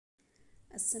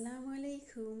Assalamu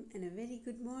alaikum and a very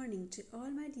good morning to all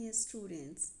my dear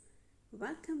students.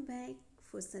 Welcome back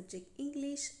for subject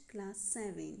English class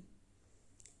 7.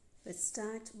 Let's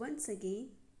start once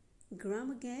again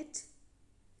grammar get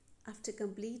after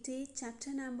completed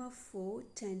chapter number 4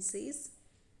 tenses.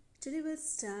 Today we'll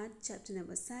start chapter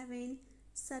number 7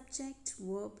 subject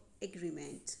verb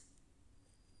agreement.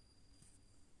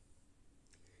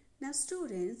 Now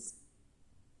students,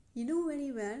 you know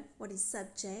very well what is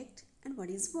subject and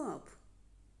what is verb.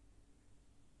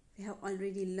 We have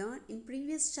already learned in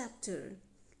previous chapter,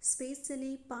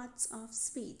 especially parts of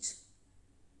speech.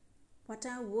 What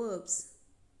are verbs?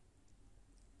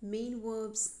 Main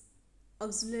verbs,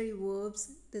 auxiliary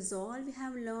verbs, this is all we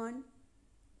have learned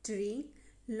during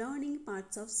learning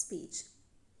parts of speech.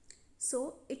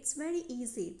 So it's very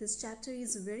easy. This chapter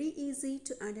is very easy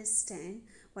to understand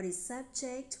what is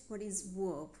subject, what is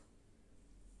verb.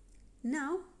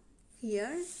 Now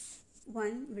here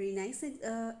one very nice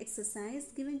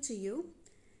exercise given to you.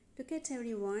 Look at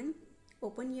everyone.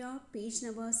 Open your page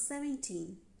number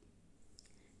 17.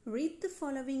 Read the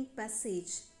following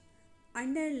passage.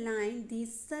 Underline the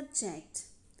subject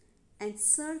and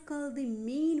circle the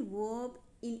main verb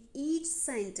in each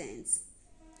sentence.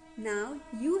 Now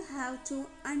you have to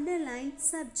underline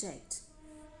subject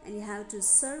and you have to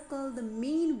circle the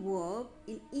main verb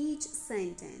in each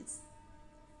sentence.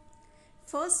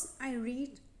 First, I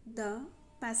read the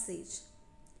passage.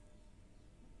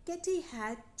 Katy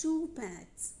had two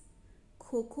pets,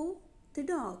 Coco the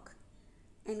dog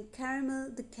and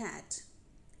Caramel the cat.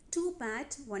 Two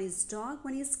pets, one is dog,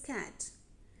 one is cat.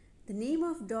 The name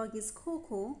of dog is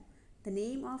Coco, the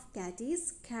name of cat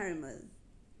is Caramel.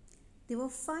 They were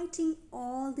fighting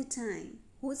all the time.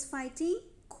 Who's fighting?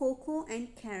 Coco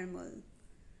and Caramel.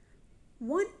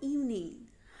 One evening,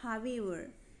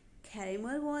 however,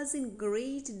 Caramel was in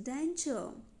great danger.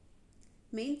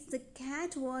 Means the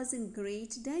cat was in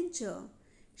great danger.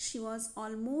 She was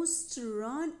almost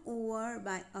run over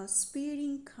by a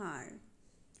speeding car.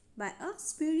 By a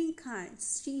speeding car,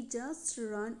 she just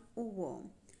ran over.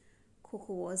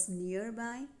 Coco was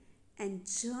nearby and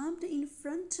jumped in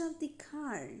front of the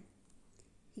car.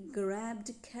 He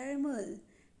grabbed Caramel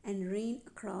and ran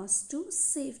across to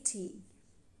safety.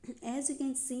 As you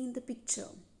can see in the picture,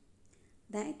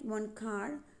 that one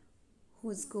car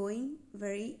which going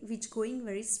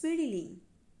very speedily.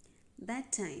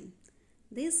 That time,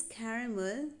 this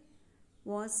Caramel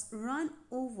was run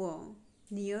over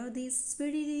near this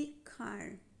speedy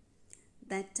car.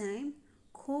 That time,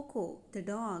 Coco the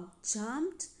dog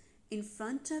jumped in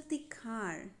front of the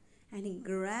car and he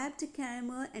grabbed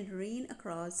Caramel and ran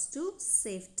across to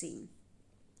safety.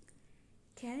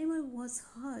 Caramel was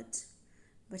hurt,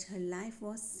 but her life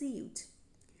was saved.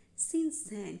 Since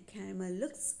then, Caramel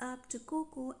looks up to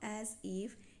Coco as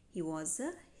if he was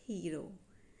a hero.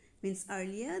 Means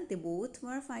earlier they both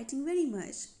were fighting very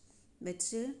much, but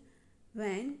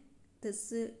when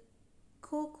this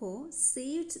Coco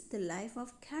saved the life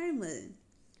of Caramel,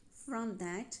 from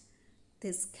that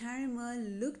this Caramel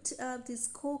looked up this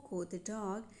Coco the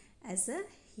dog as a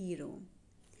hero.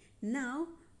 Now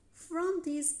from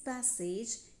this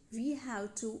passage we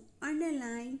have to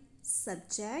underline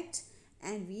subject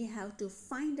and we have to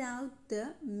find out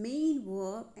the main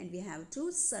verb and we have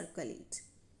to circle it.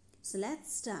 So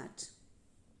let's start.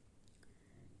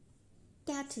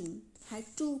 Catty had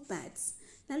two pets.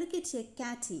 Now look at here,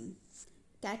 Catty.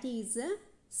 Catty is a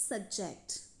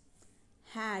subject.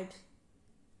 Had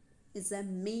is a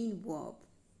main verb.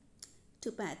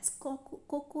 Two pets,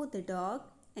 Coco the dog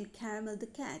and Caramel the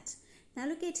cat. Now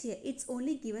look at here, it's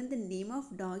only given the name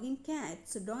of dog and cat.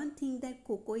 So don't think that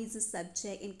Coco is a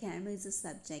subject and Caramel is a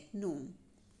subject. No.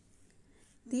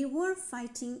 They were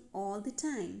fighting all the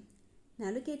time. Now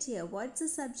look at here, what's the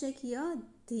subject here?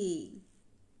 They.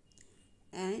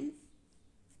 And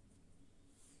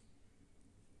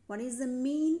what is the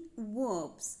main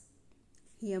verbs?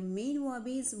 Here main verb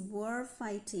is were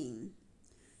fighting.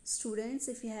 Students,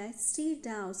 if you have still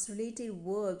doubts related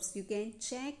verbs, you can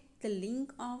check the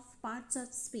link of parts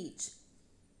of speech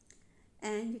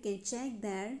and you can check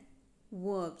their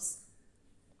verbs.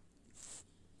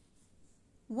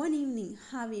 One evening,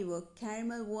 however,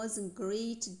 Caramel was in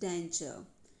great danger.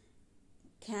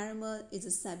 Caramel is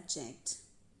a subject.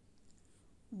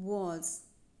 Was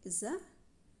is a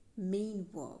main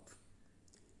verb.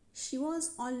 She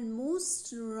was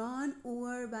almost run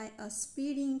over by a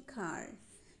speeding car.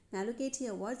 Now look at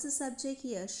here, what's the subject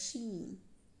here? She.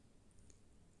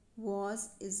 Was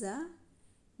is a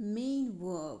main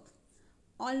verb.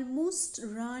 Almost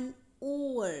run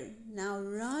over. Now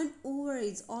run over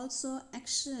is also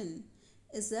action.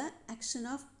 Is the action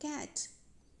of cat.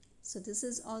 So this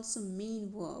is also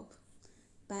main verb.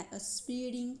 By a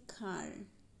speeding car.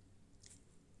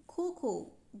 Coco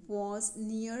was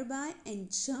nearby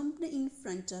and jumped in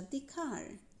front of the car.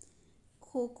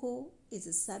 Coco is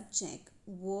a subject.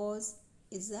 Was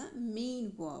is a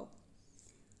main verb.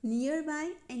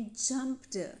 Nearby and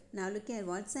jumped. Now look at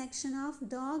what's the action of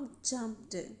dog?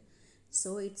 Jumped.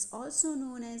 So it's also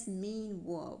known as main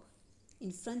verb.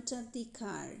 In front of the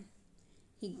car.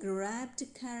 He grabbed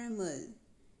caramel.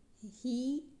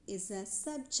 He is a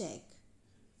subject.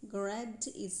 Grabbed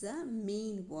is a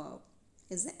main verb.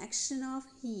 Is the action of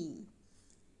he.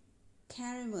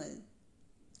 Caramel.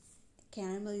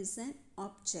 Caramel is an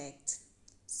object.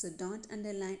 So don't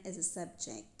underline as a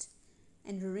subject.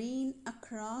 And rain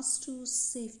across to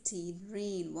safety.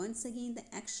 Rain. Once again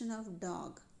the action of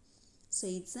dog. So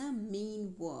it's a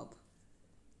main verb.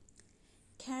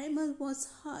 Caramel was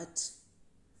hurt.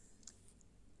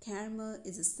 Caramel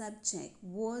is a subject.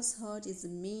 Was hurt is a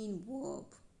main verb.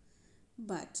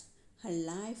 But her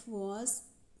life was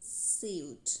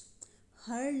saved.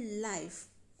 Her life.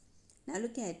 Now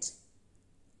look at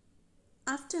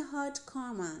after hurt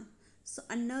comma. So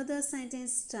another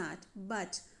sentence start.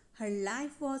 But her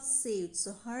life was saved.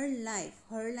 So her life.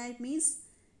 Her life means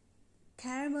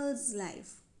Caramel's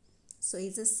life. So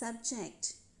it's a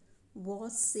subject.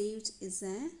 Was saved is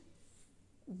a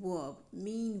verb.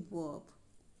 Main verb.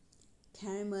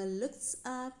 Caramel looks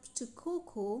up to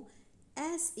Coco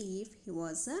as if he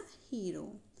was a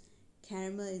hero.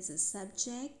 Caramel is a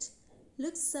subject.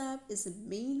 Looks up is a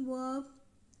main verb.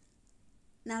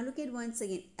 Now look at once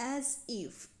again. As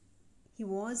if he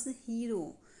was a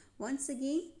hero. Once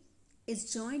again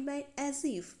it's joined by as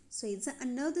if. So it's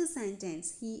another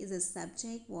sentence. He is a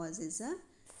subject. Was is a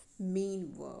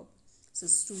main verb. So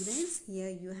students, here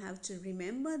you have to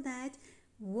remember that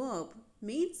verb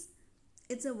means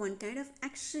it's a one kind of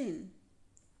action.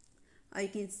 Or you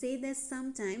can say that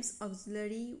sometimes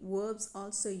auxiliary verbs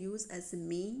also used as a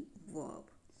main verb.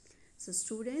 So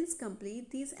students,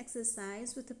 complete this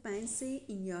exercise with a pencil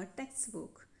in your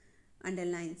textbook.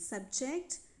 Underline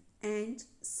subject and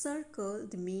circle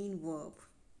the main verb.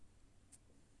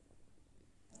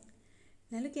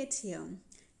 Now look at here.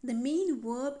 The main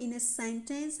verb in a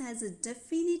sentence has a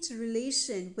definite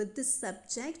relation with the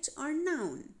subject or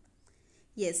noun.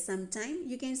 Yes, sometimes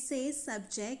you can say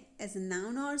subject as a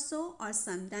noun also, or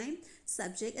sometimes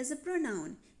subject as a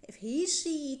pronoun. If he,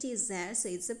 she, it is there, so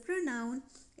it's a pronoun.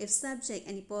 If subject,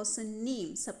 any person,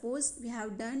 name. Suppose we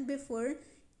have done before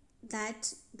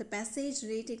that the passage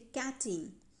related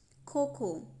catting,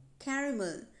 cocoa,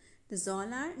 caramel. These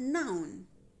all are noun,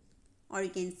 or you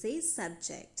can say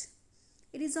subject.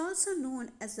 It is also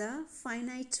known as a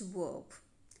finite verb.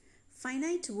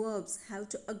 Finite verbs have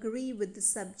to agree with the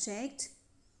subject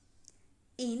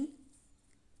in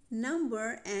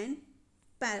number and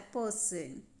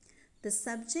person. The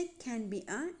subject can be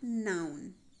a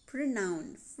noun,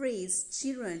 pronoun, phrase,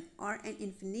 gerund, or an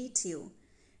infinitive.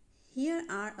 Here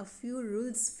are a few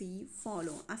rules we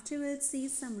follow. After we'll see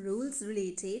some rules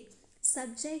related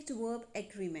subject-verb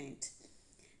agreement.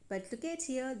 But look at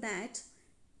here that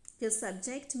your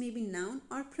subject may be noun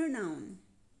or pronoun.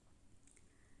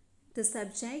 The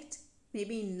subject may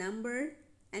be number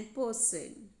and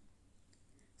person.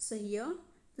 So here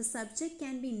the subject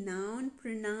can be noun,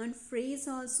 pronoun, phrase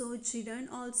also, gerund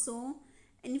also,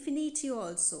 infinitive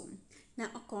also. Now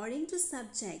according to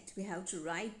subject we have to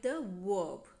write the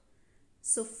verb.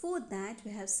 So for that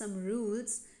we have some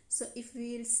rules. So if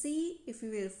we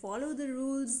will follow the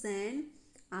rules, then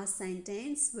our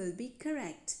sentence will be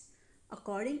correct.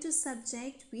 According to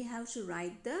subject we have to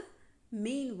write the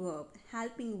main verb,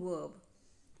 helping verb,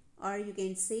 or you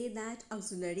can say that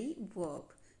auxiliary verb.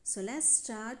 So let's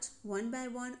start one by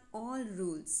one all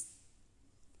rules.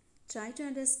 Try to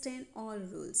understand all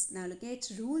rules. Now look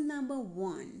at rule number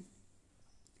 1.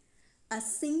 A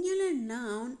singular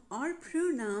noun or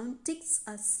pronoun takes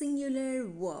a singular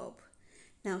verb.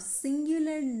 Now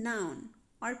singular noun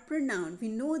or pronoun, we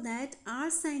know that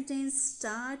our sentence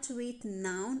starts with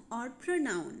noun or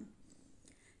pronoun.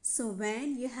 So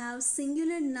when you have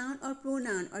singular noun or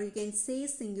pronoun, or you can say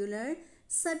singular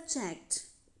subject,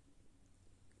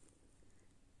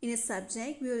 in a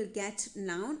subject we will get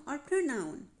noun or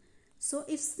pronoun. So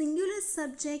if singular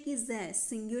subject is there,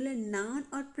 singular noun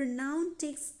or pronoun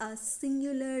takes a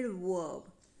singular verb.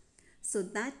 So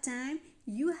that time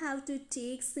you have to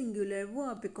take singular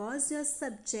verb because your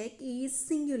subject is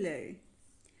singular.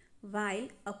 While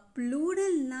a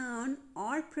plural noun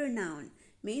or pronoun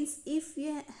means if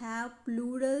you have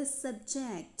plural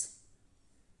subject,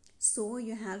 so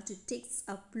you have to take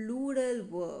a plural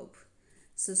verb.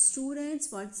 So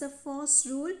students, what's the first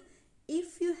rule?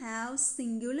 if you have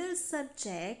singular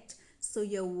subject, so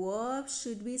your verb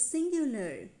should be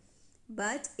singular.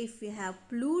 But if you have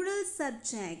plural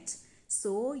subject,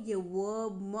 so your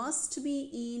verb must be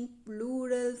in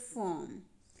plural form.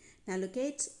 Now look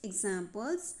at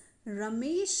examples.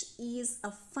 Ramesh is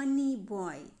a funny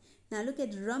boy. Now look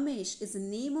at Ramesh is the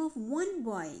name of one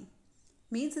boy.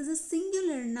 Means it's a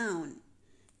singular noun.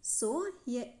 So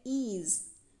here is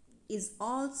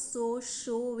also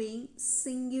showing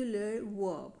singular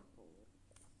verb.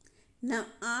 Now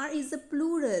are is a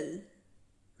plural,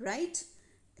 right?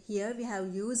 Here we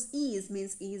have used is,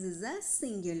 means is a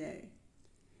singular.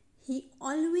 He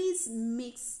always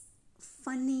makes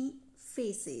funny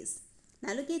faces.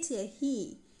 Now look at here,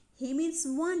 he means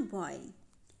one boy.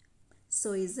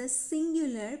 So is a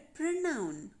singular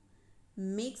pronoun.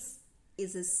 Makes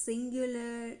is a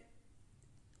singular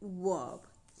verb.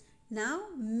 Now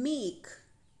make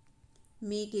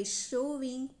is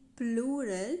showing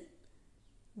plural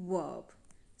verb.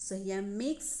 So here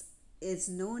makes is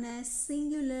known as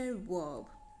singular verb.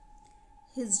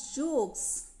 His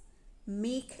jokes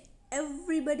make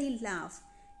everybody laugh.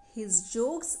 His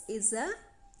jokes is a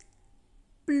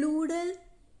plural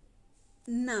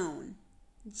noun.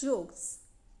 Jokes,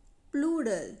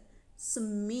 plural. So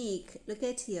make, look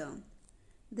at here.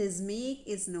 This make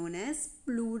is known as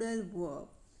plural verb.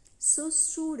 So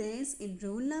students, in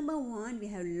rule number 1, we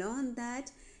have learned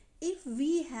that if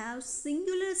we have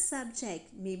singular subject,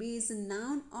 maybe it's a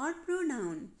noun or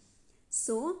pronoun,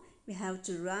 so we have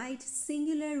to write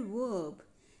singular verb.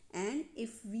 And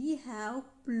if we have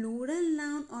plural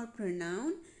noun or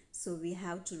pronoun, so we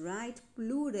have to write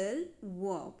plural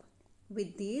verb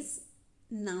with this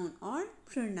noun or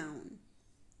pronoun.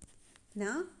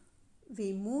 Now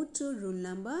we move to rule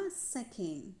number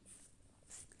 2.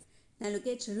 Now look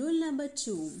at rule number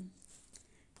 2.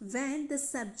 When the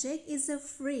subject is a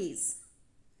phrase,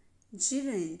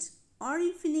 gerund or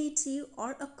infinitive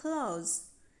or a clause,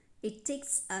 it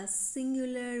takes a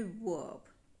singular verb.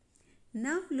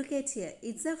 Now look at here,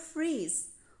 it's a phrase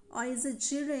or is a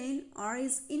gerund or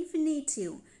is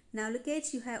infinitive. Now look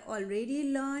at, you have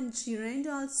already learned gerund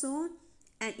also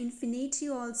and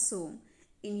infinitive also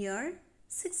in your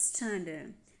 6th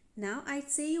standard. Now I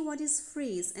say you what is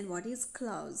phrase and what is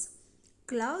clause.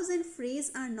 Clause and phrase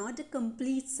are not a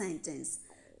complete sentence,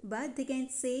 but they can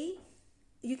say,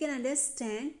 you can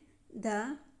understand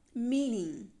the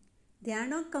meaning. They are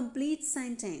not complete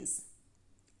sentence.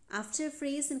 After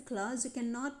phrase and clause, you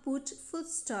cannot put full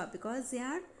stop because they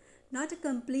are not a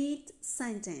complete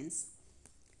sentence.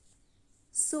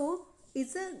 So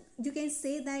you can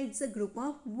say that it's a group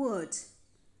of words,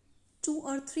 2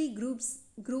 or 3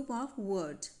 group of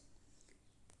words,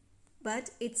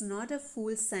 but it's not a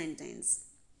full sentence.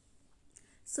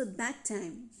 So that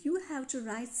time you have to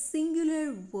write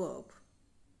singular verb.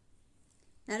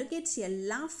 Now look at here,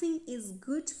 laughing is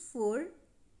good for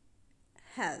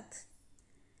health.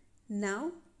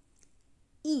 Now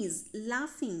is,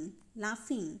 laughing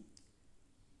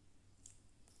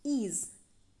is.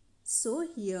 So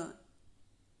here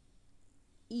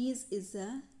is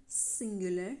a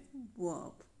singular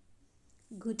verb.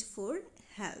 Good for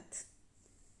health.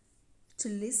 To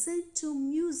listen to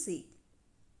music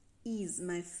is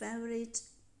my favorite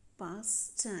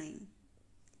pastime.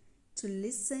 To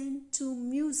listen to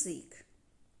music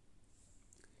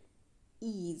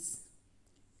is.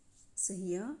 So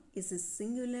here is a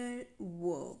singular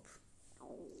verb.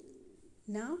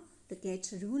 Now look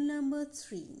at rule number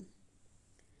 3.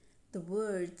 The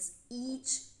words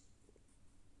each,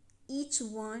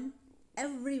 one,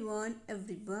 everyone,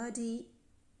 everybody,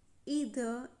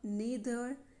 either,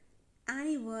 neither,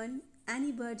 anyone,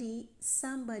 anybody,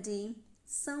 somebody,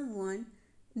 someone,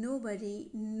 nobody,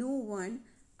 no one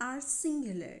are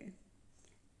singular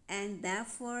and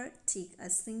therefore take a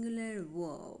singular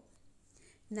verb.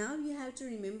 Now you have to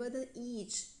remember the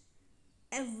each,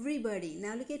 everybody.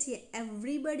 Now look at here,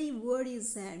 everybody word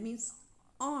is there, means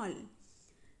all,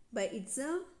 but it's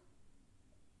a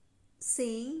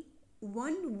saying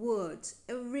one word,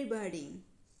 everybody,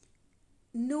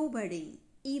 nobody,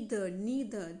 either,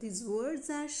 neither. These words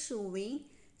are showing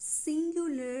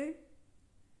singular,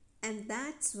 and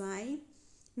that's why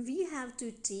we have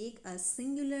to take a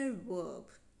singular verb.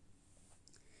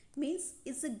 Means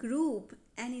it's a group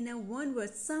and in a one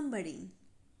word, somebody,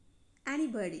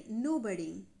 anybody,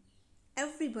 nobody,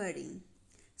 everybody.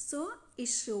 So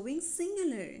it's showing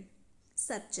singular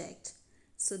subject.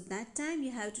 So that time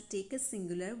you have to take a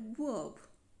singular verb.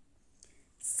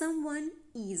 Someone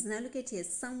is. Now look at here,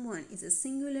 someone is a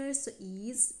singular, so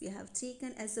is we have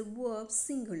taken as a verb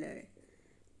singular.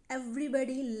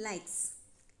 Everybody likes.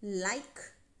 Like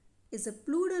is a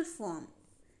plural form,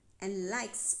 and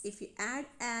likes, if you add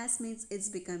as, means it's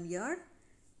become your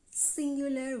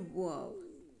singular verb.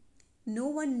 No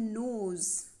one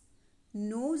knows.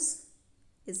 Knows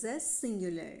is a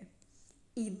singular.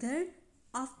 Either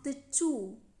of the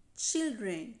two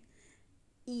children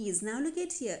is. Now look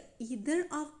at here. Either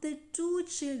of the two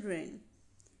children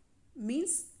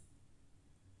means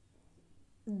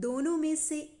दोनों में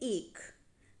से एक.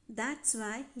 That's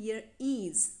why here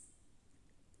is.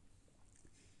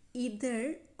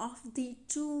 Either of the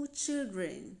two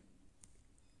children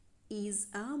is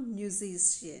a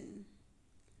musician.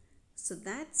 So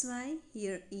that's why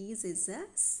here is a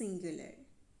singular.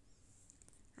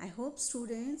 I hope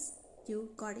students you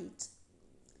got it.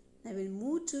 I will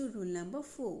move to rule number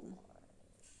 4.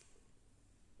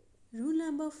 Rule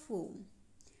number 4.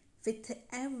 With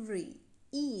every,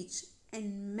 each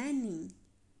and many,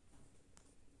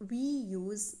 we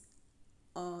use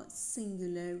a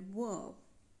singular verb.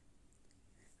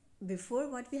 Before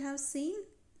what we have seen?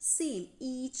 Same.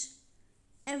 Each,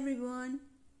 everyone,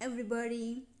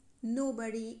 everybody,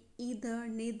 nobody, either,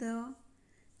 neither.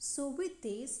 So with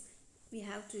this, we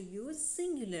have to use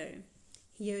singular.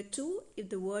 Here too, if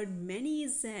the word many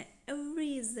is there,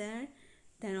 every is there,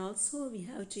 then also we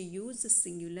have to use the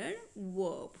singular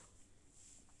verb.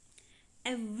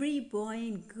 Every boy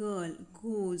and girl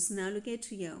goes. Now look at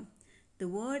here. The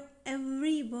word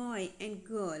every boy and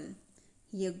girl.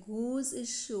 Here goes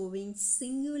is showing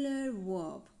singular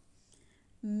verb.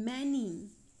 Many,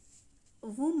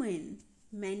 woman.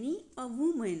 Many, a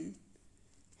woman.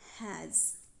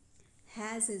 Has.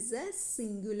 Has is a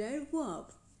singular verb.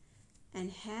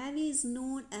 And have is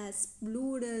known as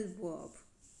plural verb.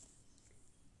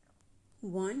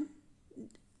 One,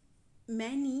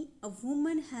 many, a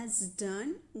woman has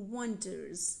done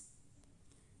wonders.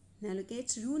 Now look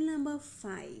at rule number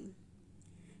 5.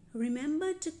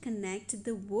 Remember to connect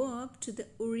the verb to the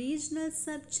original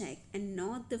subject and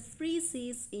not the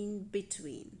phrases in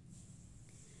between.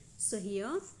 So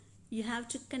here you have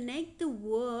to connect the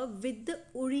verb with the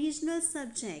original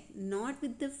subject, not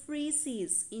with the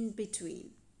phrases in between.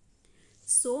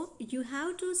 So you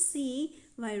have to see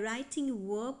while writing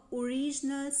verb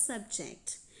original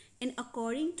subject, and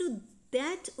according to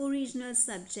that original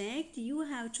subject you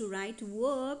have to write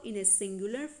verb in a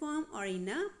singular form or in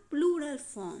a plural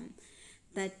form.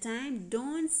 That time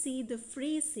don't see the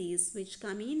phrases which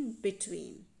come in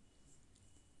between.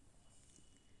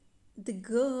 The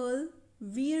girl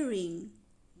wearing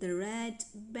the red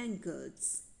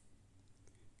bangles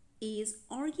is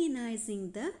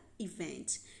organizing the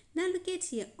event. Now look at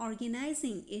here,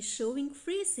 organizing is showing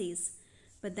phrases,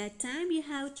 but that time you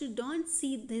have to don't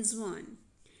see this one.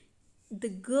 The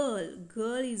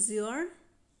girl is your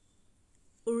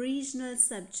original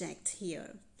subject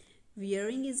here.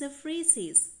 Wearing is a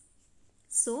phrases.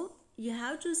 So you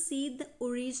have to see the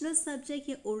original subject.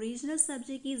 Your original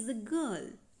subject is the girl.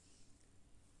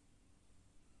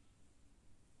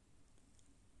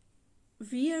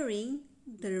 Wearing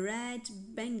the red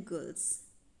bangles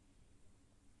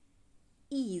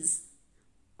is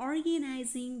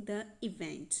organizing the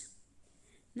event.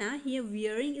 Now here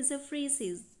wearing is a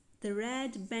phrases. The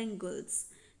red bangles.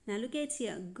 Now look at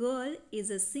here. Girl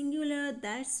is a singular.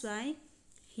 That's why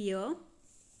here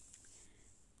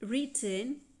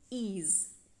written is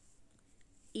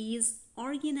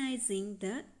organizing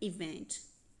the event.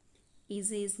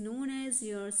 Is known as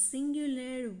your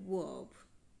singular verb.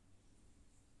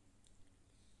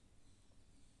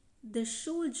 The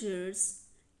soldiers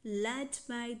led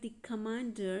by the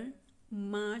commander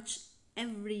march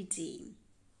every day.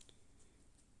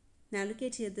 Now look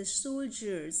at here, the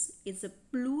soldiers is a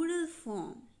plural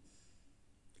form.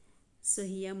 So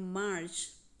here march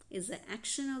is the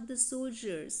action of the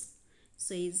soldiers.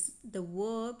 So the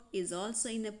verb is also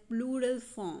in a plural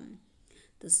form.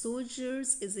 The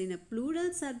soldiers is in a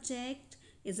plural subject,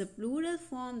 is a plural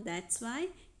form. That's why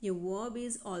your verb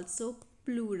is also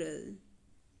plural.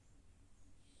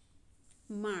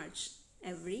 March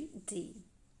every day.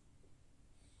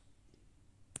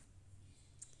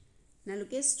 Now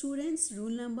look at students, rule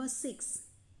number 6.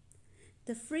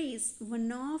 The phrase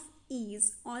one of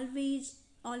is always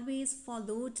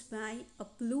followed by a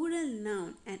plural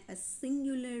noun and a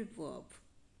singular verb.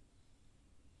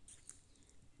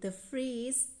 The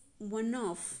phrase one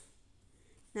of.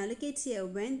 Now look at here,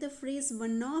 when the phrase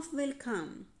one of will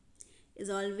come, is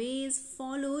always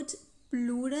followed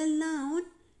plural noun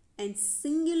and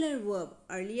singular verb.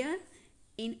 Earlier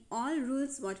in all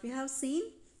rules what we have seen,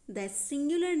 that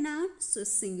singular noun, so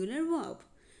singular verb.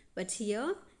 But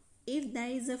here if there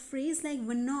is a phrase like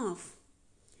one of,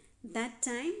 that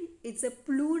time it's a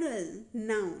plural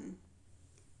noun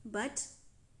but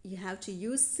you have to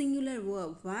use singular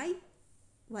verb. Why?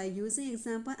 While using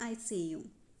example, I say you.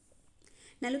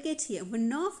 Now look at here.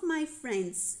 One of my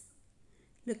friends.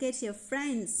 Look at here.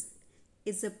 Friends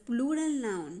is a plural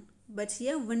noun. But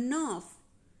here one of.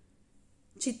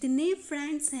 जितने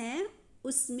friends हैं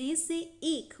उसमें से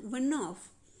एक, one of.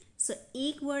 So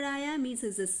एक word आया means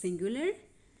it's a singular.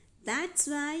 That's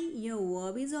why your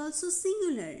verb is also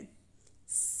singular.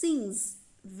 Sings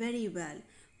very well.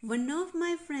 One of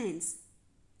my friends.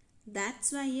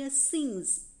 That's why here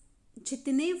sings.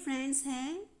 जितने friends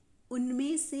हैं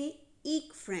उनमें से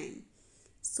एक friend.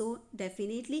 So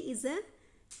definitely is a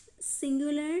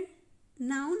singular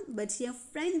noun, but here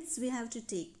friends we have to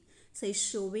take. So it's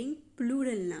showing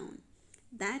plural noun.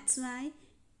 That's why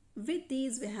with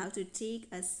these we have to take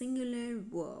a singular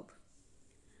verb.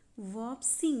 Verb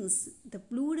sings. The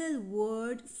plural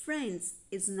word friends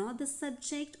is not the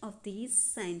subject of this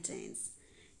sentence.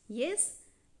 Yes,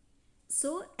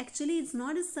 so actually it's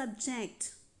not a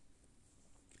subject.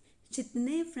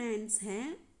 जितने friends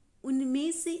हैं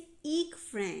उनमें से एक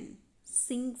friend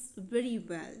sings very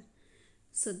well.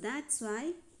 So that's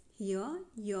why here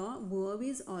your verb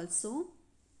is also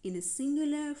in a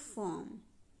singular form.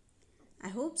 I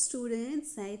hope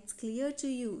students that it's clear to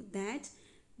you that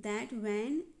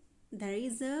when there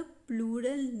is a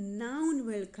plural noun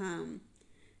will come,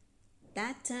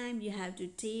 that time you have to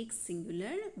take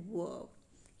singular verb.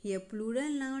 Here plural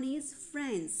noun is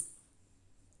friends,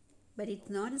 but it's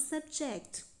not a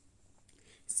subject.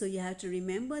 So you have to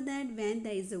remember that when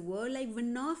there is a word like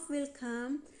one of will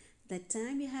come, that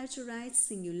time you have to write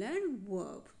singular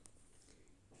verb.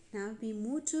 Now we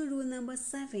move to rule number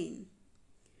 7.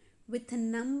 With a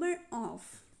number of,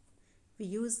 we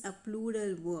use a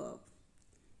plural verb.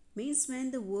 Means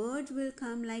when the word will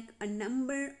come like a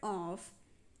number of,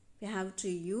 we have to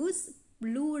use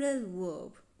plural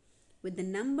verb. With the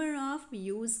number of, we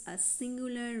use a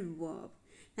singular verb.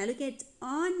 Now look at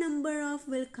a number of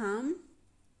will come.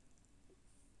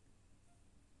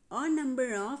 A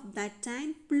number of, that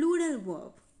time plural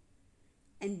verb.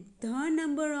 And the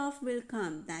number of will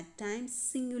come, that time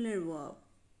singular verb.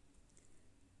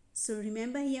 So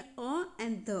remember here a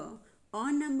and the.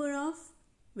 A number of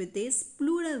with this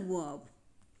plural verb.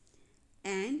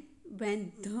 And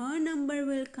when the number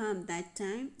will come, that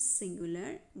time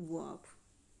singular verb.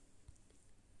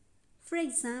 For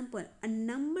example, a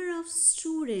number of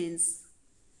students.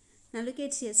 Now look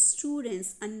at here,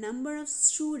 students. A number of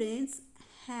students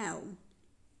have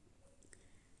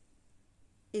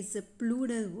is a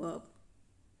plural verb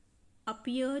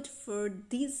appeared for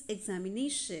this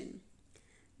examination.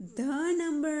 The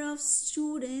number of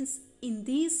students in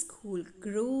this school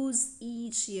grows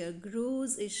each year.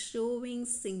 Grows is showing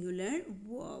singular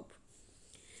verb.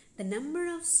 The number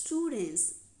of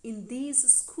students in this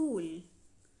school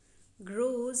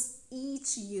grows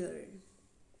each year.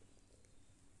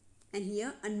 And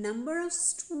here a number of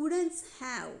students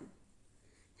have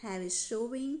is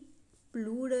showing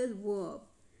plural verb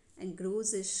and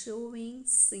grows is showing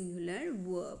singular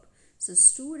verb. So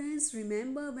students,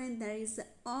 remember when there is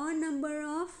a number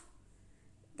of,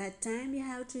 that time you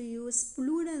have to use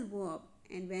plural verb,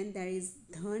 and when there is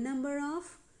the number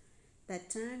of,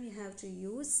 that time you have to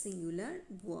use singular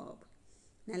verb.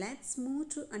 Now let's move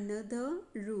to another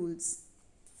rules.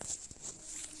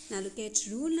 Now look at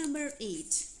rule number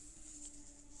 8.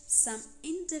 Some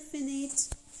indefinite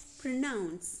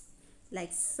pronouns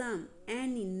like some,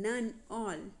 any, none,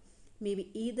 all may be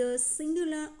either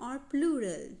singular or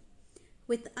plural.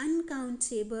 With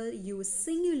uncountable, use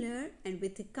singular, and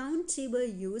with countable,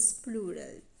 use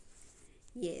plural.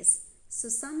 Yes, so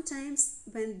sometimes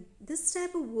when this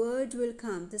type of word will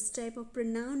come, this type of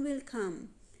pronoun will come,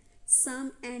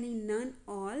 some, any, none,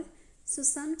 all, so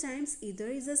sometimes either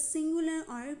is a singular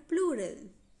or a plural.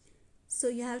 So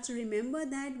you have to remember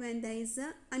that when there is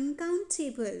a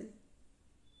uncountable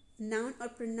noun or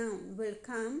pronoun will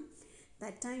come,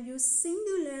 that time use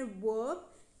singular verb,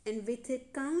 and with a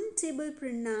countable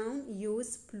pronoun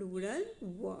use plural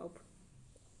verb.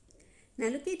 Now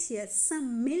look at here,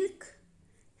 some milk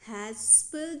has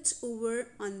spilled over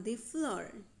on the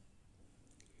floor.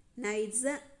 Now it's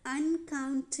a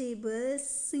uncountable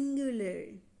singular.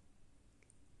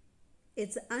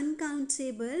 It's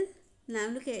uncountable. Now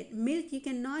look at milk, you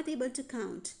cannot able to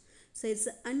count. So it's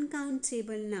an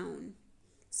uncountable noun.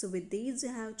 So with these you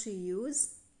have to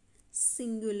use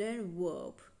singular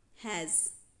verb,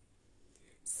 has.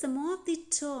 Some of the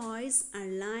toys are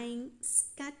lying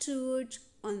scattered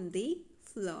on the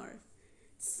floor.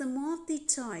 Some of the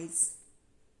toys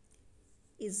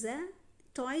is a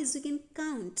toys you can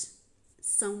count.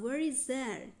 Somewhere is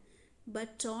there.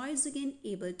 but toys again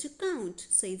able to count.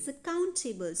 So it's a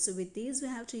countable. So with these we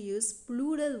have to use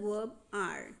plural verb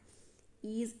are.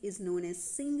 Is known as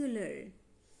singular.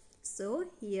 So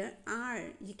here are,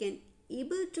 you can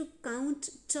able to count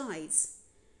toys.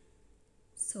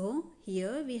 So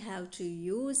here we have to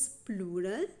use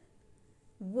plural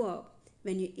verb.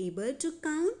 When you're able to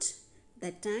count,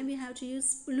 that time you have to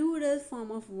use plural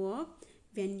form of verb.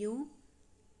 When you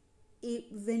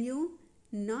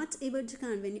not able to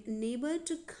count, when you're unable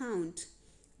to count,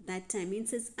 that time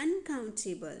means it's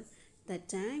uncountable. That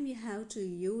time you have to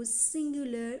use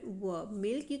singular verb.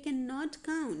 Milk you cannot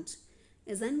count,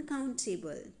 is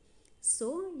uncountable.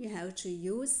 So you have to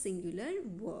use singular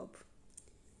verb.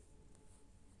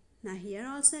 Now here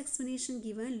also explanation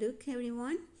given. Look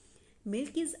everyone.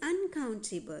 Milk is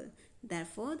uncountable.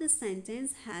 Therefore the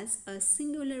sentence has a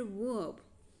singular verb.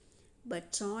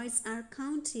 But toys are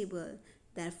countable.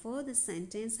 Therefore the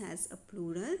sentence has a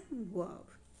plural verb.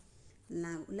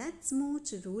 Now let's move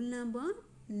to rule number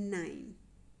 9.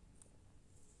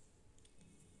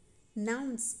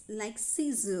 Nouns like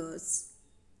scissors,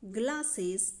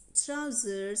 glasses,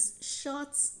 trousers,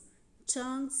 shorts,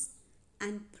 tongues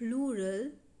and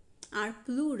plural are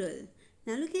plural.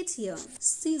 Now look at here.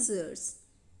 Scissors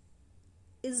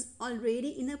is already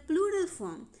in a plural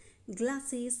form.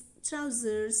 Glasses,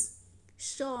 trousers,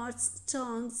 shorts,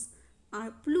 tongues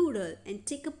are plural and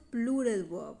take a plural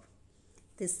verb.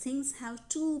 These things have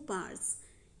two parts.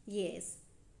 Yes,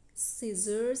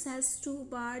 scissors has two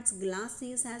parts,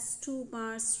 glasses has two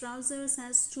parts, trousers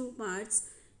has two parts.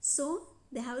 So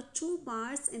they have two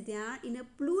parts and they are in a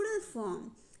plural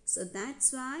form. So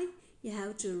that's why you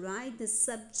have to write the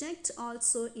subject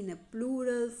also in a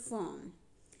plural form.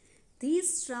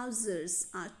 These trousers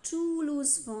are too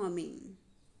loose for me.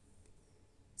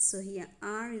 So here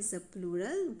are is a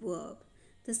plural verb.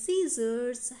 The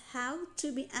scissors have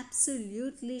to be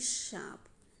absolutely sharp.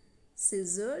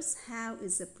 Scissors have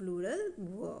is a plural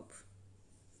verb.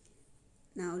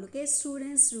 Now look at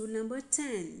students, rule number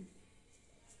 10.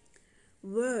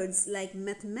 Words like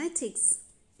mathematics,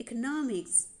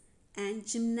 economics and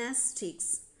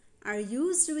gymnastics are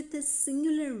used with a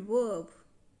singular verb.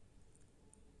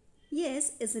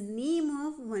 Yes, is a name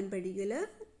of one particular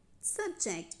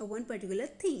subject or one particular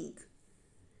thing.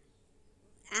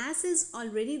 As is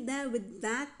already there with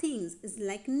that thing is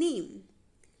like name.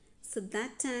 So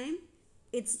that time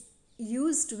it's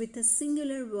used with a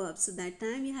singular verb. So that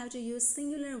time you have to use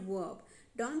singular verb.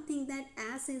 Don't think that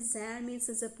as is there means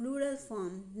it's a plural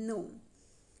form. No.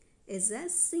 It's a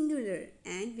singular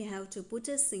and we have to put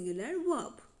a singular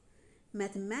verb.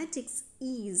 Mathematics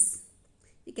is.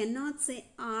 You cannot say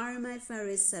are my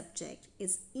favorite subject.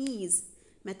 It's is.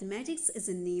 Mathematics is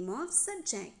a name of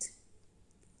subject.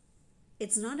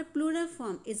 It's not a plural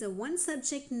form. It's a one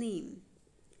subject name.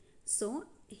 So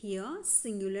here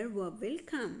singular verb will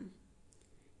come.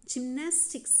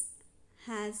 Gymnastics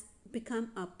has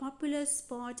become a popular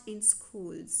sport in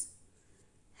schools.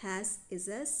 Has is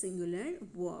a singular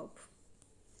verb.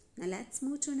 Now let's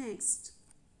move to next.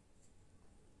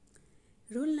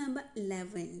 Rule number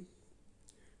 11.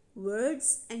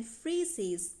 Words and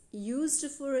phrases used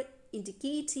for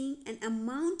indicating an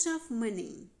amount of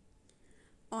money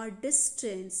or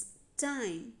distance,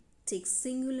 time, take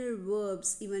singular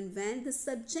verbs even when the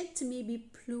subject may be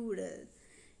plural.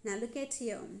 Now look at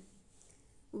here.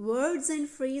 Words and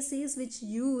phrases which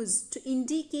use to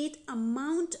indicate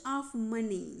amount of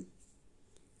money,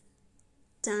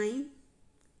 time,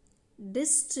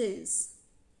 distance.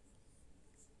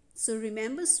 So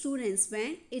remember students,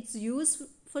 when it's used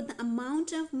for the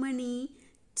amount of money,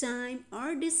 time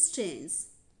or distance,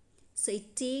 so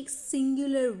it takes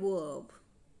singular verb.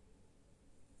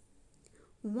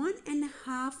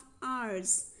 1.5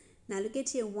 hours. Now look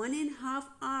at here, 1.5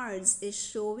 hours is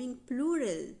showing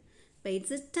plural, but it's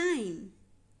a time.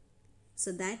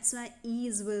 So that's why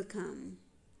is will come.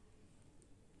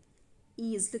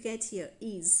 Is, look at here,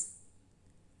 is.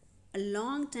 A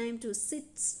long time to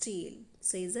sit still.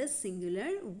 So it's a singular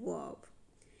verb.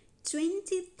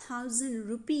 20,000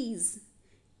 rupees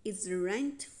is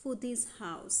rent for this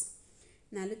house.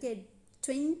 Now look at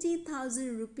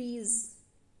 20,000 rupees.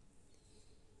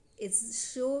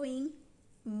 It's showing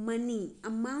money,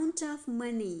 amount of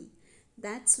money.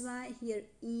 That's why here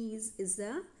is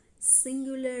a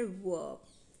singular verb.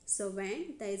 So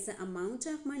when there is the amount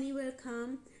of money will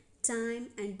come, time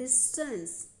and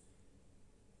distance.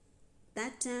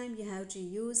 That time you have to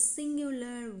use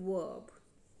singular verb.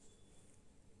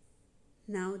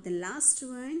 Now the last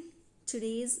one,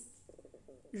 today's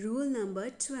rule number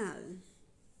 12.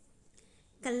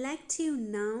 Collective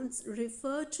nouns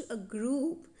refer to a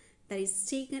group that is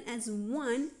taken as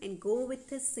one and go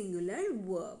with a singular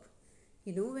verb.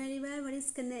 You know very well what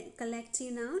is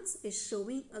collective nouns? Is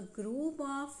showing a group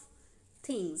of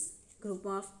things, group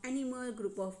of animal,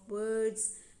 group of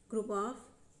birds, group of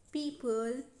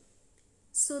people.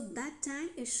 So that time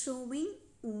is showing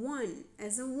one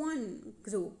as a one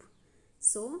group.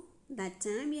 So that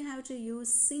time you have to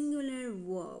use singular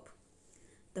verb.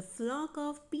 The flock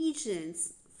of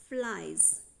pigeons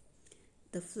flies.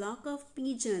 The flock of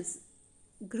pigeons,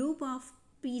 group of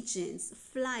pigeons,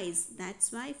 flies.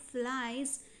 That's why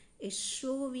flies is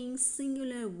showing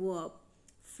singular verb.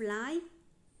 Fly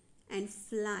and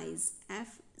flies.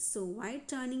 So while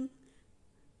turning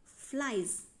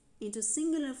flies into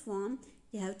singular form,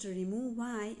 you have to remove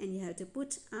y and you have to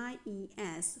put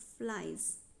ies,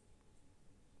 flies.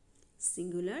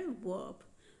 Singular verb.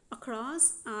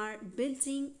 Across our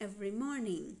building every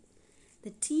morning. The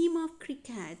team of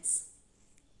crickets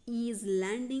is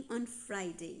landing on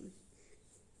Friday.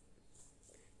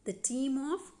 The team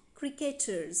of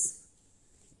cricketers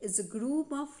is a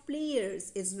group of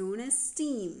players, is known as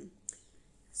team.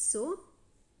 So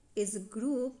is a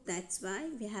group, that's why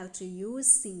we have to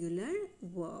use singular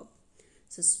verb.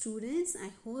 So students, I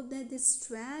hope that these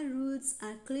 12 rules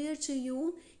are clear to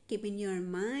you. Keep in your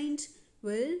mind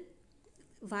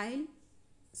while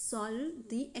solve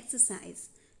the exercise.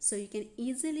 So you can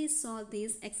easily solve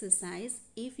this exercise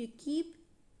if you keep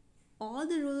all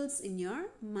the rules in your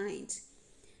mind.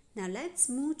 Now let's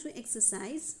move to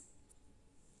exercise.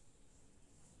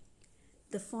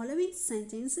 The following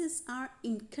sentences are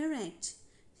incorrect.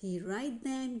 Rewrite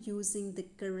them using the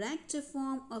correct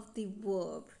form of the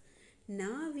verb.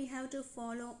 Now we have to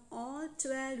follow all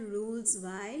 12 rules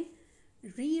while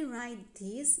rewrite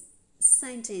these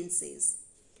sentences.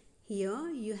 Here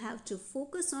you have to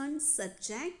focus on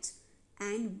subject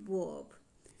and verb.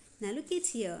 Now look at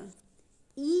here.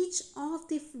 Each of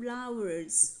the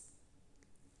flowers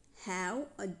have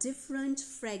a different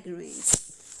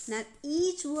fragrance. Now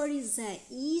each word is there.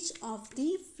 Each of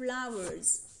the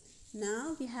flowers.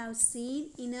 Now we have seen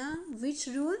in a which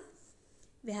rule?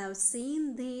 We have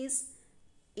seen this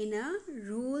in a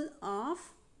rule of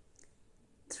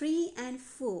 3 and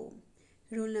 4.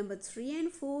 Rule number 3 and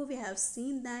 4, we have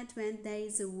seen that when there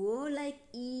is a word like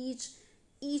each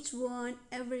one,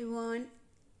 everyone,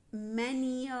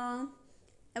 many,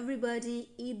 everybody,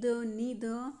 either,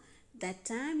 neither, that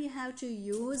time you have to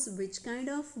use which kind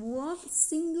of verb?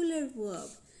 Singular verb.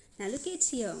 Now look at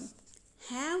here.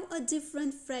 Have a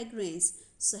different fragrance.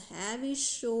 So have is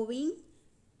showing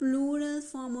plural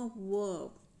form of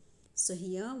verb. So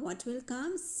here what will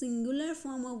come? Singular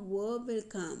form of verb will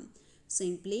come. So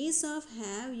in place of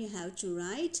have, you have to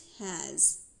write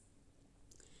has.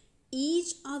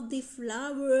 Each of the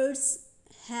flowers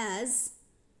has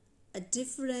a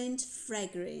different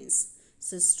fragrance.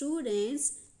 So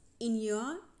students, in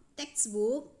your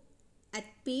textbook at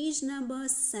page number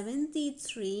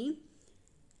 73,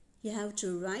 you have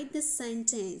to write the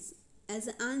sentence as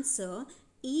an answer.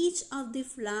 Each of the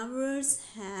flowers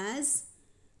has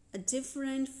a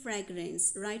different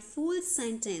fragrance. Write full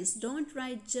sentence. Don't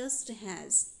write just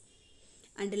has.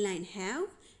 Underline have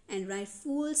and write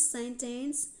full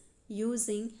sentence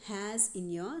using has in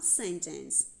your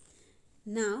sentence.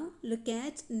 Now look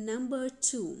at number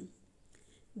 2.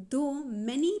 Though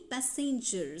many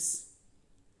passengers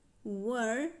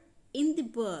were in the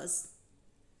bus,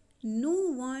 no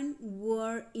one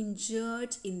were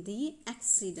injured in the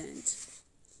accident.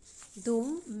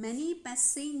 Though many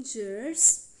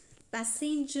passengers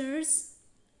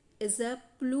is a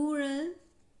plural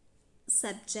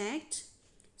subject,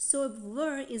 so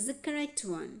were is the correct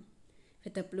one.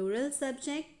 With a plural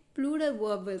subject, plural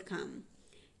verb will come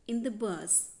in the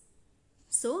bus.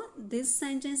 So this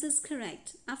sentence is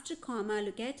correct. After comma,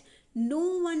 look at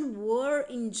no one were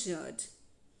injured.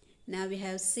 Now we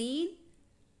have seen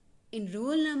in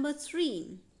rule number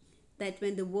 3 that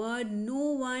when the word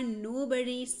no one,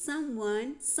 nobody,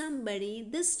 someone, somebody,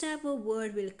 this type of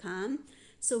word will come.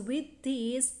 So with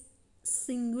this,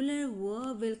 singular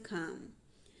verb will come.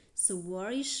 So were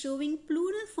is showing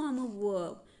plural form of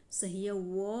verb. So here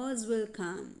was will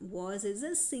come. Was is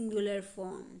a singular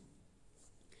form.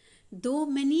 Though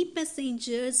many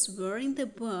passengers were in the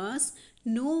bus,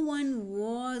 no one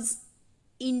was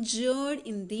injured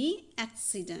in the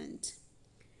accident.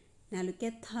 Now look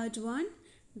at third one.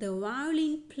 The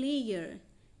violin player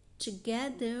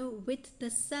together with the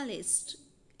cellist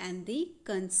and the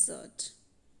concert.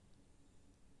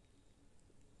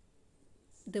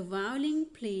 The violin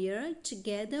player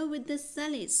together with the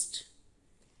cellist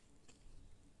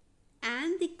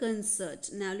and the concert.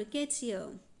 Now look at here.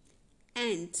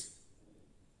 And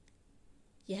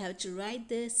you have to write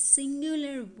the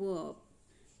singular verb.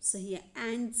 So here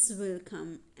ants will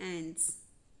come, ants.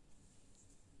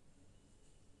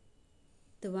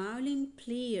 The violin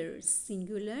player,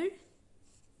 singular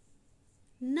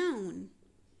noun,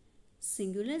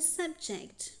 singular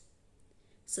subject.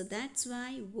 So that's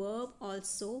why verb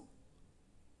also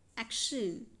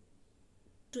action.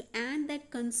 To end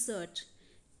that concert,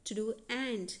 to do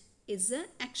end is a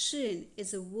action,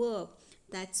 is a verb.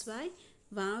 That's why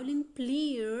violin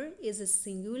player is a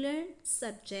singular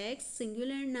subject,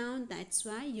 singular noun. That's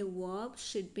why your verb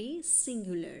should be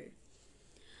singular.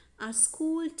 Our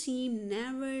school team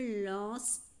never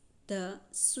lost the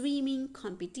swimming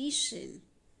competition.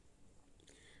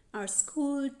 Our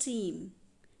school team,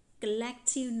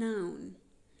 collective noun.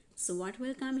 So what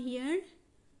will come here?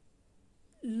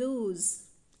 Lose,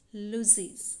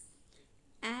 loses.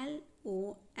 L-O-S-E-S,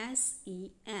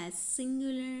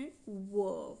 singular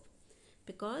verb.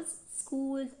 Because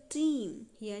school team,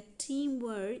 here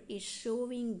teamwork is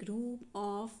showing group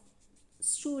of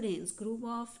students, group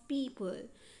of people.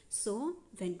 So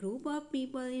when group of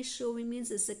people is showing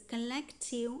means it's a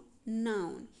collective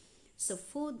noun. So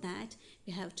for that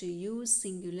we have to use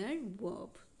singular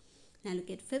verb. Now look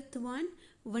at fifth one.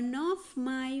 One of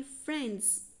my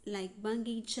friends like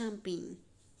bungee jumping.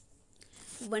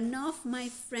 One of my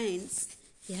friends,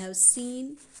 you have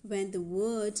seen when the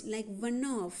word like one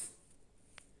of,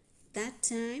 that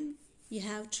time you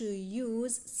have to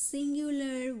use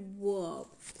singular verb.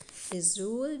 This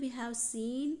rule we have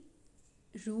seen,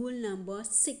 rule number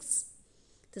 6.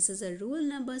 This is a rule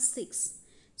number 6.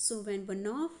 So when one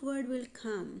of word will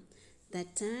come,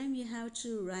 that time you have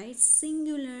to write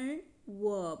singular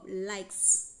verb,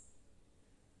 likes.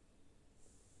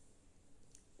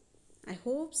 I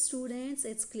hope students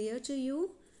it's clear to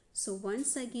you. So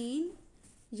once again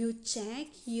you check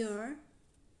your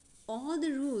all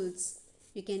the rules.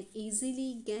 You can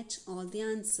easily get all the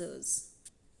answers.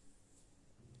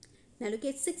 Now look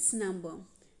at 6th number.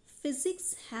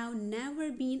 Physics have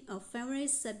never been a favorite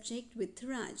subject with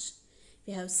Raj.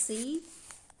 We have seen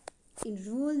in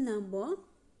rule number,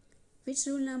 which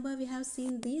rule number we have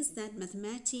seen these, that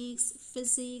mathematics,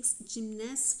 physics,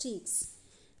 gymnastics,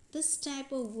 this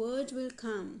type of word will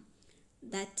come.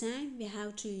 That time we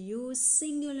have to use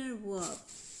singular verb.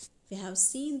 We have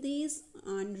seen these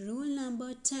on rule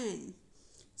number 10.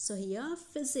 So here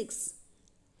physics,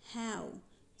 have.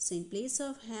 So in place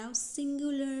of have,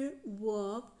 singular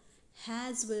verb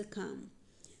has will come.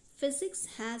 Physics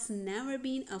has never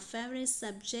been a favorite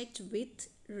subject with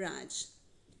Raj.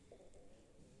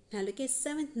 Now look at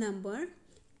 7th number.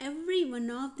 Every one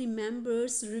of the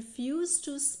members refused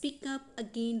to speak up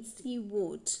against the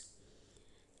vote.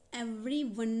 Every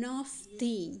one of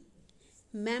the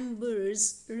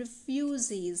members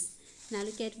refuses. Now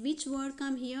look at which word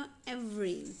come here,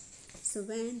 every. So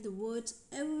when the word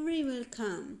every will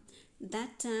come,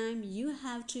 that time you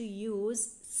have to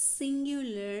use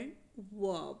singular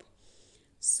verb.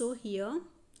 So here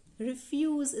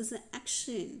refuse is an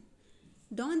action.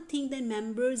 Don't think that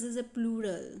members is a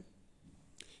plural.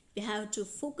 We have to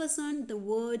focus on the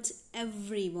word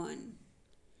everyone.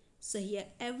 So here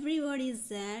everyone is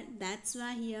there. That's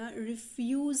why here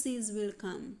refuses will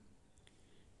come.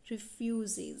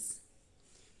 Refuses.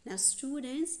 Now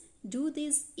students, do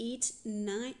this 8,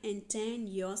 9 and 10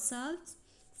 yourselves.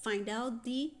 Find out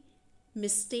the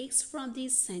mistakes from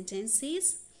these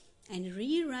sentences and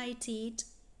rewrite it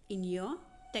in your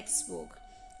textbook.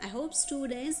 I hope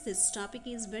students this topic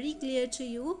is very clear to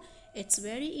you. It's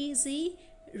very easy.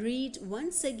 Read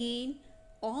once again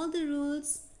all the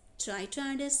rules. Try to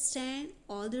understand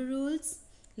all the rules.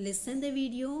 Listen the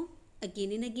video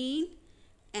again and again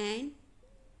and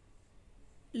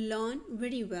learn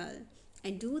very well.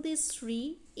 And do this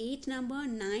 3, 8 number,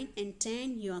 9 and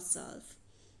 10 yourself.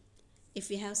 If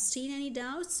you have still any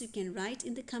doubts, you can write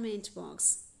in the comment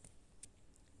box.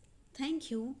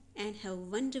 Thank you and have a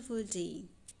wonderful day.